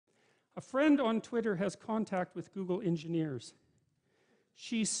A friend on Twitter has contact with Google engineers.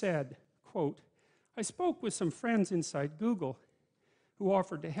 She said, quote, I spoke with some friends inside Google who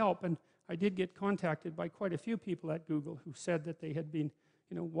offered to help, and I did get contacted by quite a few people at Google who said that they had been,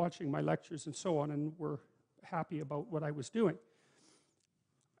 watching my lectures and so on and were happy about what I was doing.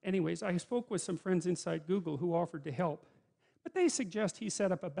 Anyways, I spoke with some friends inside Google who offered to help, but they suggest he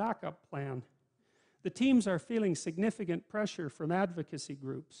set up a backup plan. The teams are feeling significant pressure from advocacy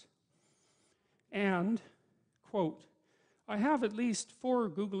groups. And, quote, I have at least 4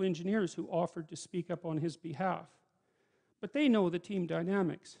 Google engineers who offered to speak up on his behalf. But they know the team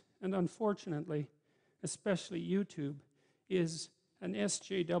dynamics, and unfortunately, especially YouTube, is an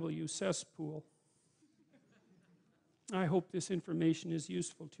SJW cesspool. I hope this information is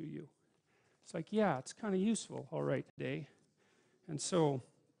useful to you. It's like, yeah, it's kind of useful, all right, today. And so,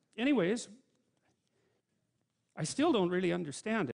 anyways, I still don't really understand it.